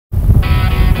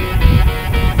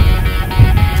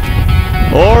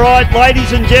All right,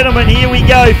 ladies and gentlemen, here we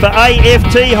go for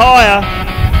AFT Hire.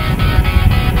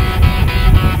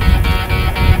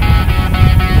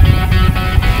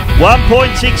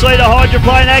 .6 litre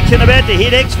hydroplane action about to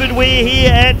hit Exford Weir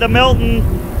here at the Melton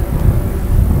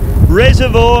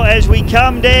Reservoir as we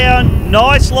come down.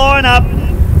 Nice line up.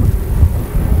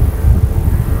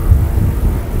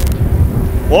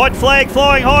 White flag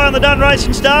flying high on the Dun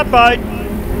Racing start boat.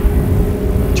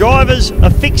 Drivers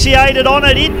asphyxiated on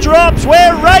it. It drops.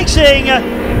 We're racing.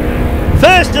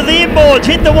 First of the inboards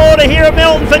hit the water here at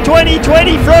Melton for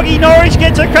 2020. Froggy Norris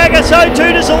gets a cracker, so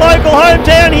too does the local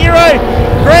hometown hero,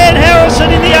 Grant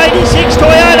Harrison in the 86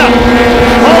 Toyota.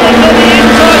 Holland on the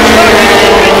inside, struggling a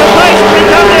little bit for pace as we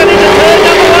come down into turn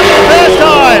number 1 for the first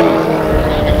time.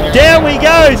 Down we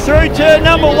go through turn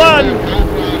number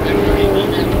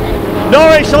 1.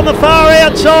 Norris on the far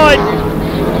outside,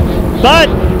 but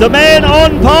the man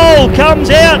on pole comes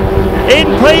out in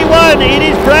P1. It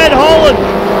is Brad Holland.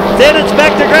 Then it's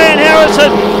back to Grant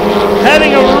Harrison,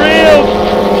 having a real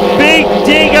big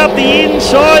dig up the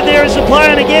inside. There is the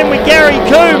plane again with Gary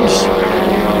Coombs.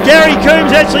 Gary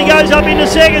Coombs actually goes up into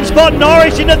second spot,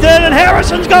 Norris into third, and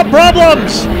Harrison's got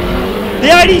problems. The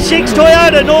 86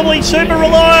 Toyota, normally super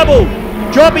reliable,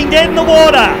 dropping dead in the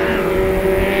water.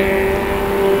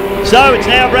 So it's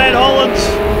now Brad Hollands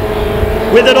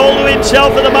with it all to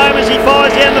himself at the moment as he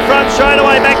fires down the front straight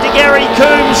away, back to Gary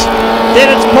Coombs. Then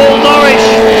it's Paul Norris.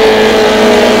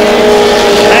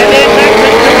 And then back to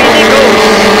Dewey Nichols.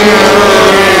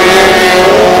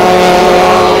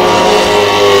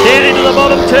 Down into the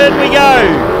bottom turn we go.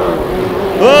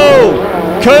 Oh,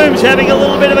 Coombs having a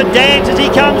little bit of a dance as he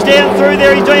comes down through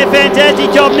there. He's doing a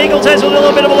fantastic job. Nichols has a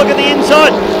little bit of a look at the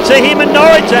inside. So him and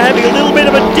Norwich are having a little bit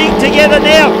of a dig together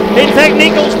now. In fact,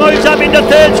 Nichols moves up into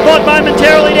third spot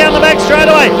momentarily down the back straight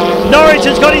away. Norwich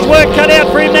has got his work cut out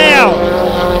for him now.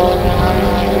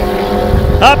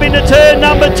 Up into turn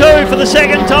number 2 for the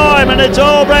second time, and it's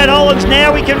all Brad Hollands.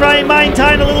 Now we can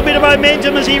maintain a little bit of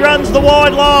momentum as he runs the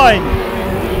wide line.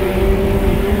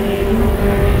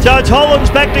 So it's Hollands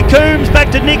back to Coombs,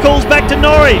 back to Nichols, back to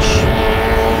Norwich.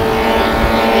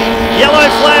 Yellow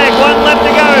flag, 1 lap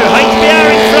to go. HBR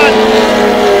in front.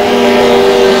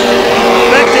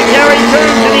 Back to Gary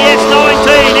Coombs in the S19.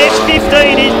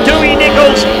 S15 is Dewey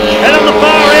Nichols. And on the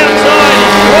far outside is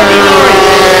Froggy Norris.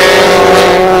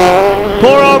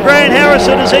 Poor old Grant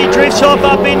Harrison as he drifts off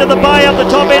up into the bay, up the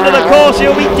top end of the course.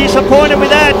 He'll be disappointed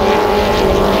with that.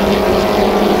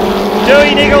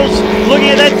 Dewey Nichols looking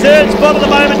at that third spot at the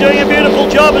moment, doing a beautiful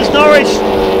job as Norris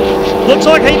looks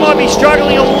like he might be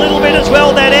struggling a little bit as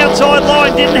well. That outside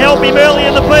line didn't help him early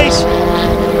in the piece.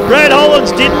 Brad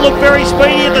Hollands didn't look very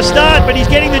speedy at the start, but he's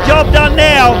getting the job done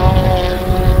now.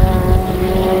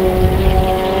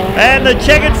 And the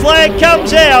checkered flag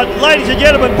comes out. Ladies and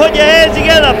gentlemen, put your hands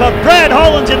together for Brad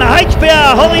Hollands in the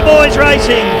HBR Holly Boys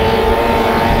Racing.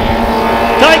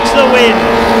 Takes the win.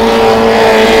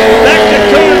 Back to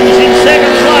Coombs in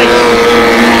second place.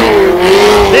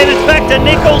 Then it's back to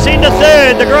Nichols into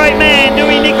third, the great man,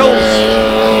 Dewey Nichols.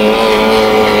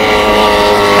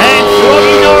 And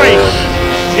Froggy Norris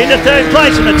into third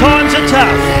place, and the times are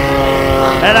tough.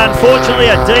 And unfortunately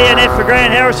a DNF for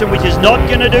Grant Harrison, which is not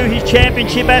going to do his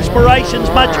championship aspirations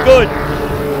much good.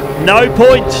 No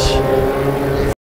points.